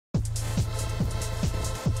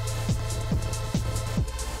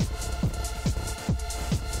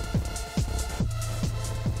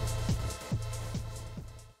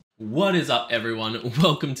What is up, everyone?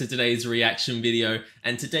 Welcome to today's reaction video,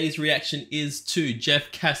 and today's reaction is to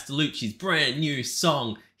Geoff Castellucci's brand new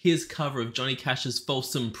song, his cover of Johnny Cash's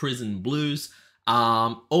Folsom Prison Blues.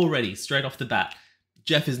 Already, straight off the bat,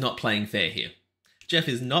 Geoff is not playing fair here. Geoff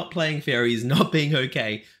is not playing fair, he's not being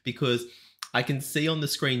okay, because I can see on the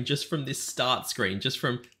screen, just from this start screen, just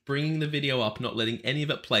from bringing the video up, not letting any of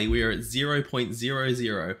it play, we are at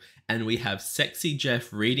 0.00, and we have sexy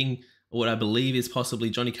Geoff reading what I believe is possibly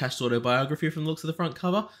Johnny Cash's autobiography from the looks of the front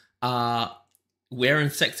cover, wearing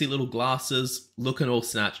sexy little glasses, looking all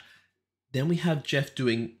snatched. Then we have Geoff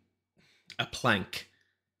doing a plank,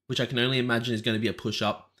 which I can only imagine is going to be a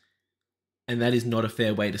push-up, and that is not a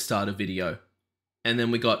fair way to start a video. And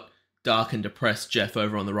then we got dark and depressed Geoff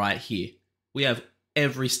over on the right here. We have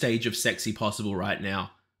every stage of sexy possible right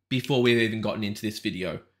now, before we've even gotten into this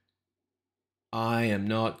video. I am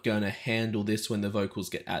not going to handle this when the vocals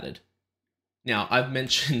get added. Now, I've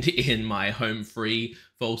mentioned in my home free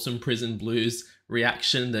Folsom Prison Blues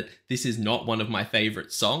reaction that this is not one of my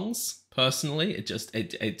favorite songs, personally.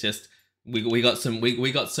 We got some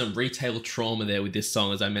retail trauma there with this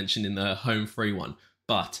song, as I mentioned in the home free one.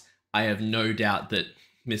 But I have no doubt that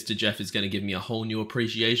Mr. Geoff is going to give me a whole new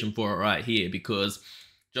appreciation for it right here, because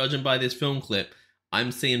judging by this film clip,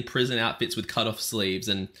 I'm seeing prison outfits with cut off sleeves,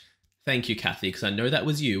 and thank you, Kathy, because I know that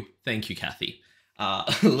was you. Thank you, Kathy.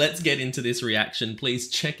 Let's get into this reaction.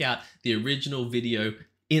 Please check out the original video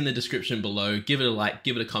in the description below. Give it a like,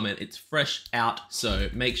 give it a comment. It's fresh out, so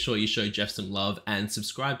make sure you show Geoff some love and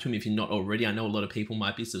subscribe to him if you're not already. I know a lot of people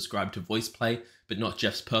might be subscribed to Voice Play, but not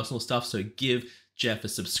Geoff's personal stuff, so give Geoff a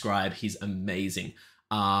subscribe. He's amazing.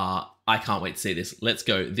 I can't wait to see this. Let's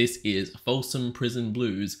go. This is Folsom Prison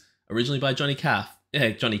Blues, originally by Johnny Cash.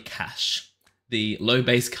 The low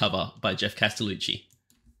bass cover by Geoff Castellucci.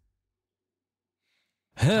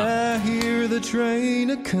 I hear the train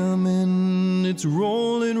a-comin', it's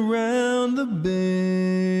rolling round the bend,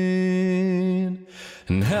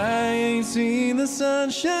 and I ain't seen the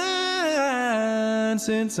sunshine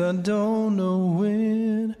since I don't know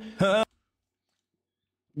when.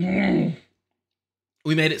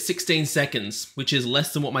 We made it 16 seconds, which is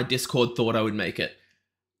less than what my Discord thought I would make it.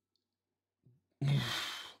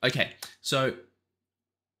 Okay, so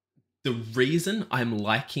the reason I'm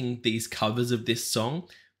liking these covers of this song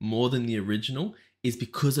more than the original is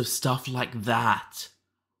because of stuff like that.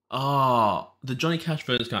 Oh, the Johnny Cash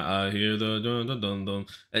version is kind of, I hear the dun dun dun dun.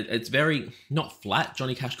 It's very, not flat.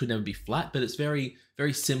 Johnny Cash could never be flat, but it's very,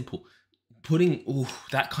 very simple. Putting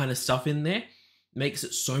that kind of stuff in there makes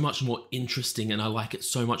it so much more interesting, and I like it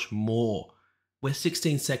so much more. We're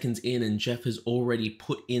 16 seconds in and Geoff has already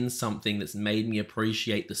put in something that's made me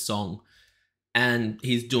appreciate the song. And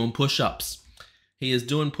he's doing push-ups. He is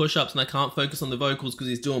doing push-ups, and I can't focus on the vocals because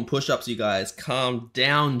he's doing push-ups, you guys. Calm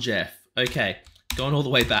down, Geoff. Okay, going all the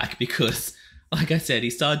way back, because, like I said, he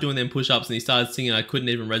started doing them push-ups and he started singing. I couldn't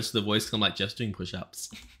even register the voice because I'm like, Geoff's doing push-ups.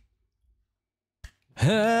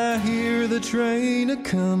 I hear the train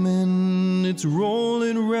a-comin', it's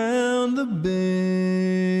rolling round the bend,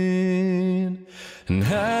 and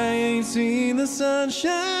I ain't seen the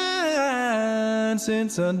sunshine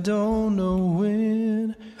since I don't know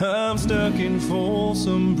when. I'm stuck in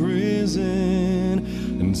Folsom Prison,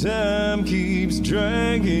 and time keeps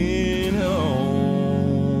dragging on,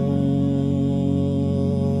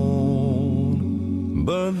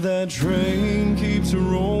 but that train keeps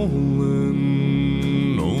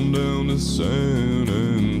rolling on down to San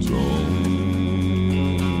Antonio.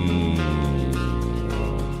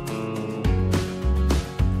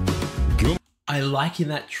 I like in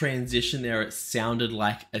that transition there, it sounded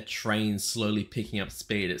like a train slowly picking up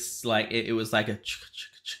speed. It's like, it was like a,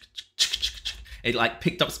 it like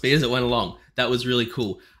picked up speed as it went along. That was really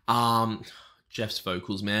cool. Geoff's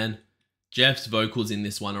vocals, man. Geoff's vocals in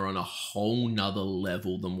this one are on a whole nother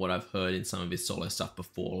level than what I've heard in some of his solo stuff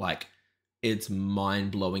before. Like, it's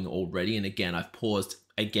mind-blowing already. And again, I've paused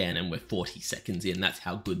again and we're 40 seconds in. That's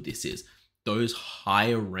how good this is. Those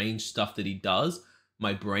higher range stuff that he does,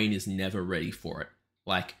 my brain is never ready for it.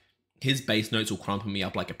 Like, his bass notes will crumple me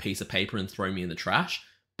up like a piece of paper and throw me in the trash.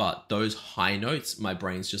 But those high notes, my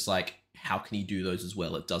brain's just like, how can he do those as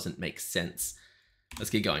well? It doesn't make sense. Let's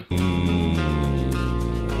get going. Come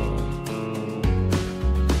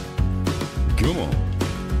on.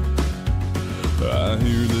 I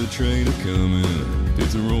hear the train a-comin',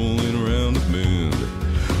 it's rolling around the bend,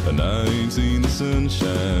 and I ain't seen the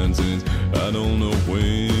sunshine since I don't know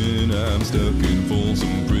when. I'm stuck in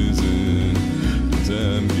Folsom Prison,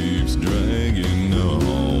 time keeps dragging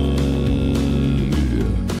on.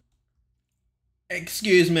 Yeah.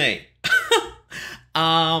 Excuse me.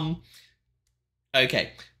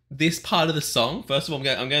 Okay. this part of the song, first of all, I'm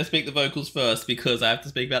going to speak the vocals first because I have to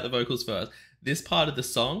speak about the vocals first. This part of the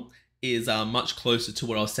song is much closer to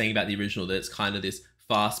what I was saying about the original, that it's kind of this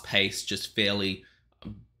fast-paced, just fairly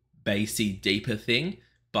bassy, deeper thing.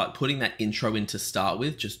 But putting that intro in to start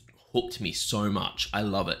with just hooked me so much. I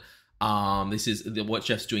love it. This is what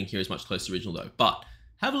Geoff's doing here is much closer to the original though. But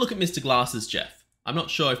have a look at Mr. Glasses, Geoff. I'm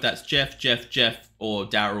not sure if that's Geoff, or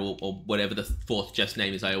Daryl, or whatever the fourth Geoff's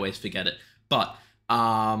name is. I always forget it. But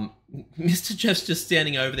Mr. Geoff's just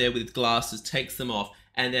standing over there with glasses, takes them off,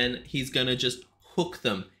 and then he's going to just hook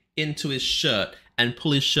them into his shirt and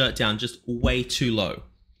pull his shirt down just way too low.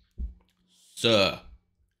 Sir,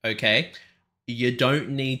 okay? You don't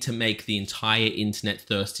need to make the entire internet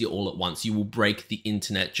thirsty all at once. You will break the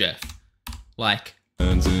internet, Geoff. Like...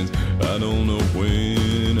 And since I don't know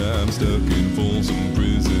when I'm stuck in Folsom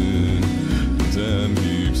prison, time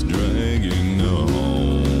keeps dragging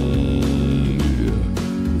on, yeah.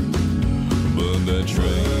 But that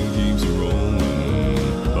train keeps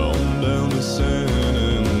rolling on down to San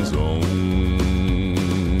Antonio,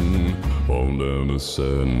 on down to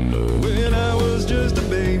San Antonio. When I was just a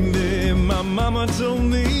baby, my mama told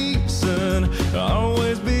me, son,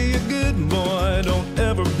 always be a good boy, don't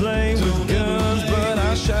ever play with guns. But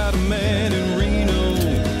I shot a man in Reno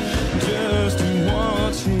just to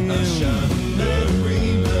watch him. I shot a man in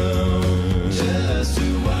Reno just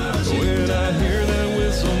to watch him. When I hear that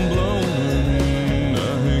whistle blowing,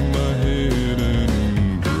 I hang my head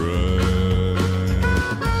and cry.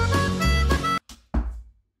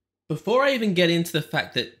 Before I even get into the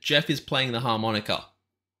fact that Geoff is playing the harmonica,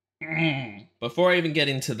 before I even get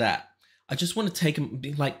into that, I just want to take him,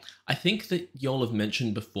 like, I think that y'all have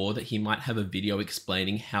mentioned before that he might have a video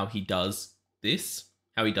explaining how he does this,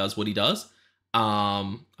 how he does what he does.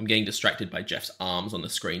 I'm getting distracted by Geoff's arms on the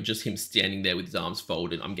screen, just him standing there with his arms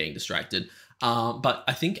folded. I'm getting distracted. But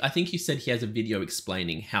I think you said he has a video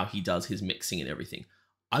explaining how he does his mixing and everything.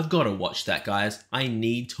 I've got to watch that, guys. I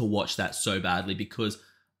need to watch that so badly because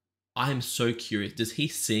I'm so curious. Does he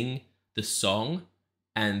sing the song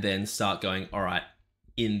and then start going, all right,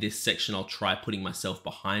 in this section, I'll try putting myself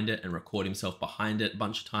behind it and record himself behind it a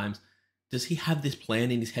bunch of times? Does he have this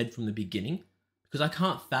plan in his head from the beginning? Because I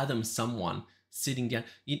can't fathom someone sitting down.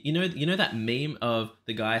 You know that meme of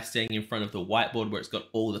the guy standing in front of the whiteboard where it's got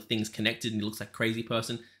all the things connected and he looks like a crazy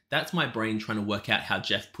person? That's my brain trying to work out how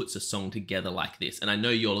Geoff puts a song together like this. And I know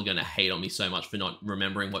y'all are going to hate on me so much for not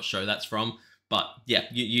remembering what show that's from. But yeah,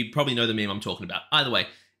 you probably know the meme I'm talking about. Either way,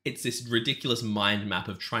 it's this ridiculous mind map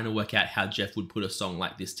of trying to work out how Geoff would put a song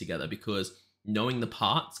like this together, because knowing the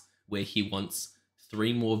parts where he wants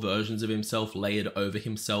 3 more versions of himself layered over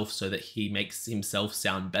himself so that he makes himself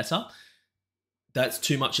sound better, that's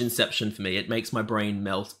too much Inception for me. It makes my brain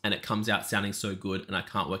melt and it comes out sounding so good and I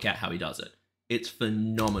can't work out how he does it. It's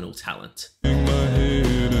phenomenal talent.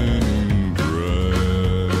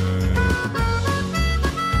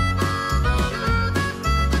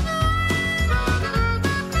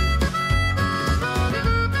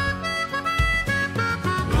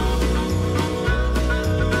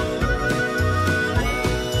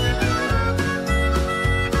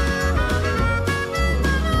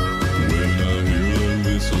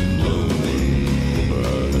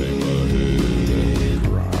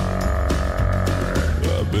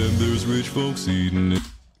 Folks eating it.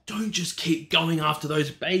 Don't just keep going after those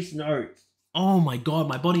bass notes. Oh my god,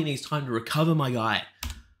 my body needs time to recover, my guy.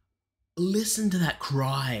 Listen to that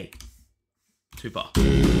cry. Too far. I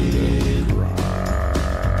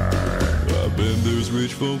bet there's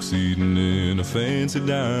rich folks eating in a fancy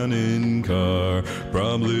dining car,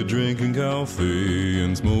 probably drinking coffee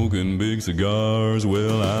and smoking big cigars.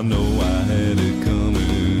 Well, I know I had it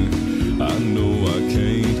coming. I know I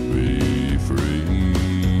can't be free.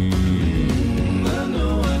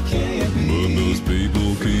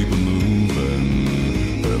 People keep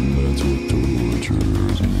moving, and that's what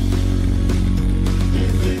tortures me.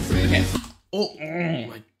 Okay. Oh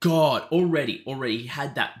my god, already he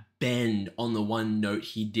had that bend on the one note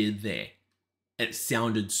he did there. It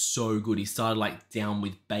sounded so good. He started like down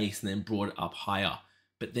with bass and then brought it up higher.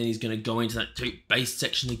 But then he's going to go into that deep bass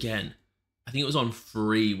section again. I think it was on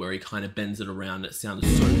Free where he kind of bends it around. It sounded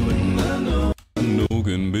so good.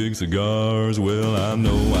 Smoking big cigars, well, I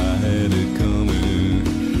know I had it coming.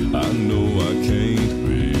 I know I can't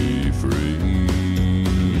be free.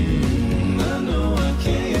 I know I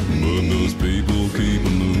can't be. But those people keep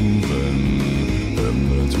moving,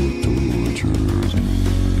 and that's what tortures me.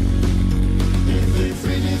 If they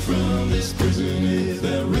freed me from this prison, if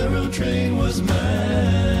that railroad train was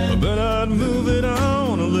mine, I bet I'd move it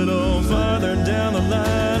on a little farther down the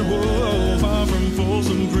line. Whoa, far from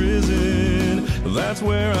Folsom prison. That that's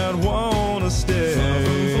where I'd wanna stay. Far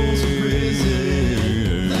from Folsom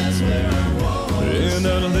Prison, that's where I wanna And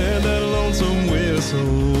I'd let that lonesome whistle,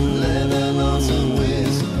 let that lonesome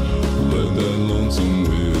whistle, let that lonesome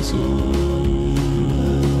whistle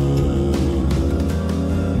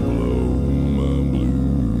blow my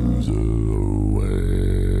blues away.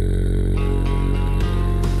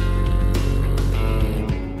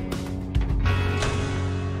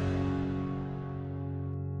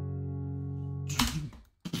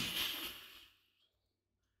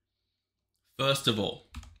 First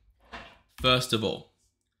of all,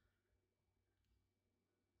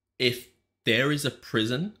 if there is a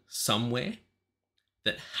prison somewhere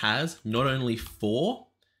that has not only 4,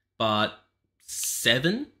 but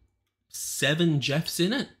 7 Geoffs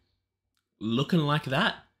in it, looking like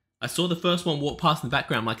that. I saw the first one walk past in the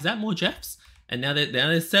background, I'm like, is that more Geoffs? And now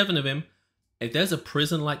there's 7 of him. If there's a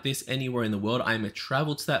prison like this anywhere in the world, I'm gonna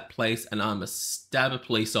travel to that place and I'm gonna stab a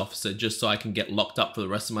police officer just so I can get locked up for the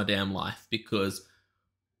rest of my damn life, because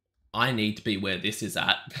I need to be where this is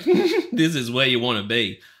at. This is where you want to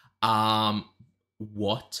be.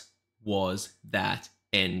 What was that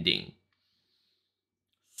ending?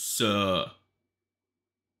 Sir,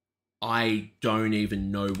 I don't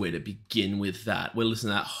even know where to begin with that. We'll listen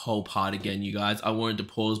to that whole part again, you guys. I wanted to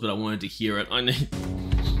pause, but I wanted to hear it. I need...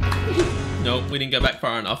 Nope, we didn't go back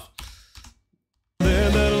far enough.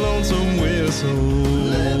 Let that lonesome whistle,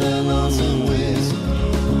 let that lonesome whistle,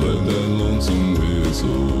 let that lonesome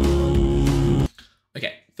whistle.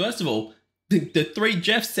 Okay, first of all, the 3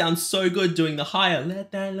 Geoffs sound so good doing the higher,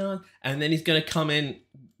 let that lonesome, and then he's gonna come in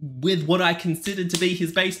with what I considered to be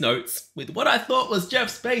his bass notes, with what I thought was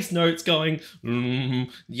Geoff's bass notes going,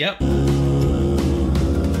 yep.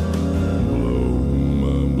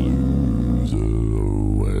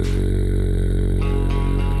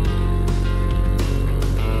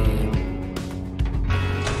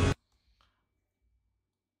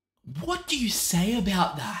 What do you say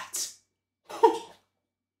about that?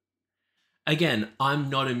 Again, I'm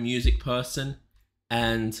not a music person,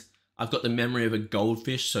 and I've got the memory of a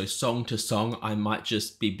goldfish, so song to song, I might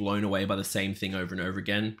just be blown away by the same thing over and over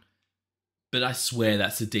again. But I swear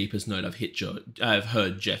that's the deepest note I've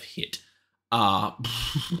heard Geoff hit.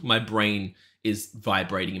 My brain is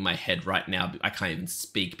vibrating in my head right now. I can't even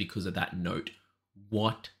speak because of that note.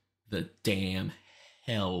 What the damn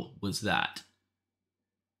hell was that?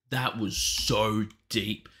 That was so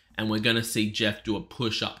deep. And we're going to see Geoff do a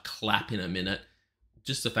push-up clap in a minute.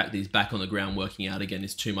 Just the fact that he's back on the ground working out again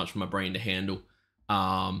is too much for my brain to handle.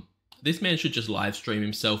 This man should just live stream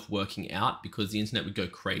himself working out, because the internet would go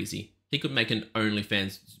crazy. He could make an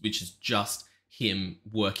OnlyFans, which is just him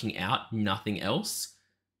working out, nothing else.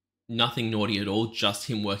 Nothing naughty at all, just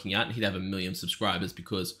him working out, and he'd have 1 million subscribers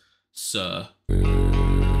because, sir...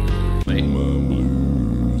 Wait.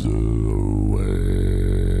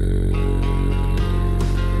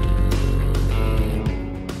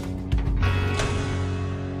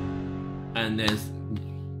 And there's...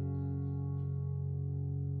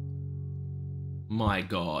 My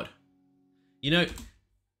God. You know,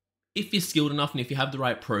 if you're skilled enough and if you have the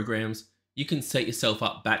right programs, you can set yourself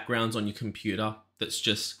up backgrounds on your computer that's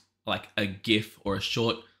just like a GIF or a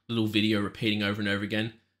short little video repeating over and over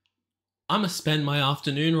again. I'm gonna spend my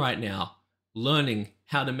afternoon right now learning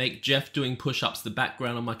how to make Geoff doing push-ups the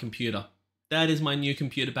background on my computer. That is my new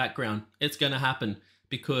computer background. It's gonna happen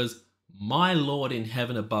because my Lord in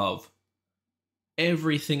heaven above,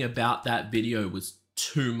 everything about that video was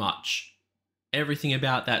too much. Everything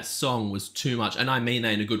about that song was too much. And I mean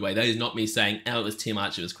that in a good way. That is not me saying, oh, it was too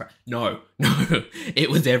much, it was crap. No, no, it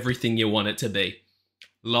was everything you want it to be.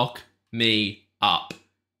 Lock me up.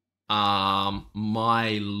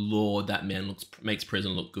 My Lord, that man makes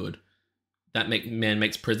prison look good. That man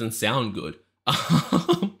makes prison sound good.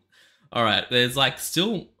 All right, there's like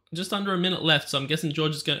still just under a minute left, so I'm guessing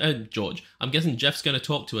I'm guessing Geoff's gonna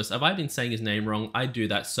talk to us. Have I been saying his name wrong? I do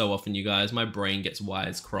that so often, you guys. My brain gets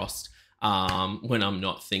wires crossed when I'm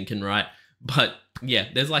not thinking right. But yeah,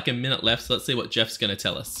 there's like a minute left, so let's see what Geoff's gonna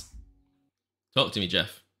tell us. Talk to me,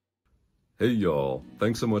 Geoff. Hey y'all,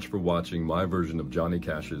 thanks so much for watching my version of Johnny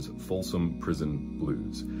Cash's Folsom Prison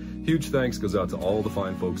Blues. Huge thanks goes out to all the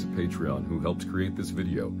fine folks at Patreon who helped create this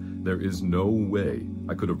video. There is no way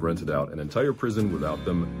I could have rented out an entire prison without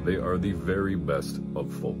them. They are the very best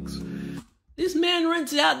of folks. This man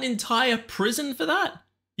rented out an entire prison for that?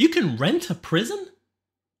 You can rent a prison?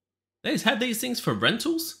 They just have these things for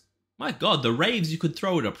rentals? My God, the raves you could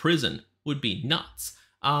throw at a prison would be nuts.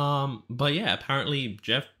 But yeah, apparently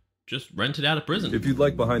Geoff just rented out a prison. If you'd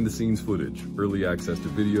like behind-the-scenes footage, early access to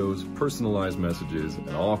videos, personalized messages, and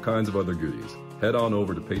all kinds of other goodies, head on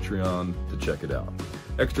over to Patreon to check it out.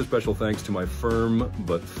 Extra special thanks to my firm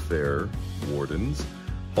but fair wardens,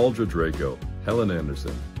 Haldra Draco, Helen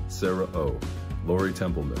Anderson, Sarah O, Lori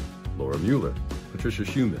Templeman, Laura Mueller, Patricia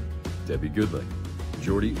Schumann, Debbie Goodling,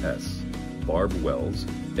 Jordy S, Barb Wells,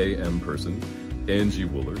 A.M. Person, Angie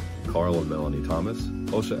Woolard, Carl and Melanie Thomas,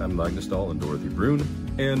 Osha M. Magnustal and Dorothy Brune,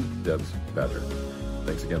 and Debs Badger.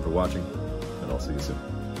 Thanks again for watching, and I'll see you soon.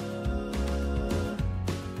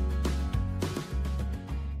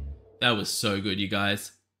 That was so good, you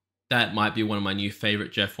guys. That might be one of my new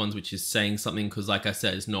favorite Geoff ones, which is saying something, because like I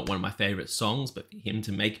said, it's not one of my favorite songs, but for him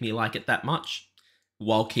to make me like it that much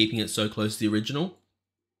while keeping it so close to the original,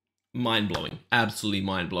 mind-blowing, absolutely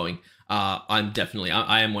mind-blowing.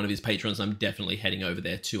 I am one of his patrons. I'm definitely heading over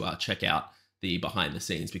there to check out the behind the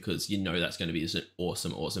scenes, because you know that's going to be an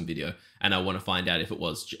awesome video. And I want to find out if it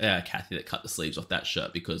was Kathy that cut the sleeves off that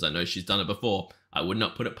shirt, because I know she's done it before. I would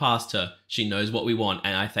not put it past her. She knows what we want,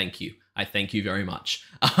 and I thank you. I thank you very much.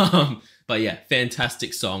 But yeah,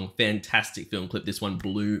 fantastic song, fantastic film clip. This one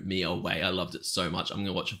blew me away. I loved it so much. I'm going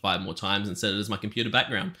to watch it 5 more times and set it as my computer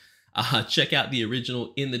background. Check out the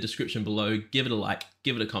original in the description below. Give it a like,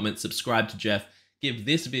 give it a comment, subscribe to Geoff. Give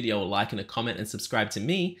this video a like and a comment, and subscribe to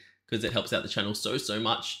me, because it helps out the channel so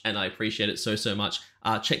much, and I appreciate it so much.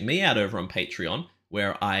 Check me out over on Patreon,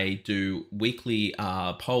 where I do weekly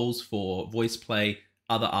polls for voice play,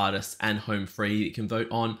 other artists, and home free that you can vote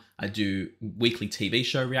on. I do weekly TV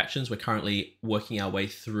show reactions. We're currently working our way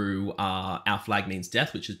through Our Flag Means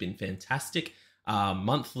Death, which has been fantastic.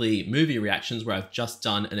 Monthly movie reactions, where I've just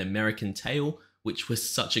done An American Tail, which was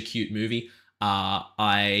such a cute movie.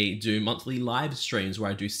 I do monthly live streams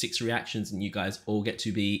where I do 6 reactions, and you guys all get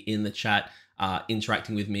to be in the chat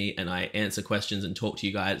interacting with me, and I answer questions and talk to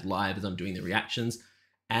you guys live as I'm doing the reactions.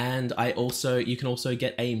 And you can also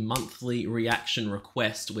get a monthly reaction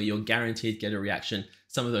request where you're guaranteed to get a reaction.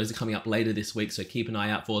 Some of those are coming up later this week, so keep an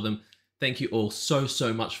eye out for them. Thank you all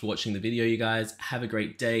so much for watching the video, you guys. Have a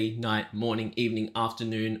great day, night, morning, evening,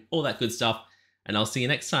 afternoon, all that good stuff. And I'll see you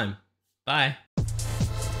next time. Bye.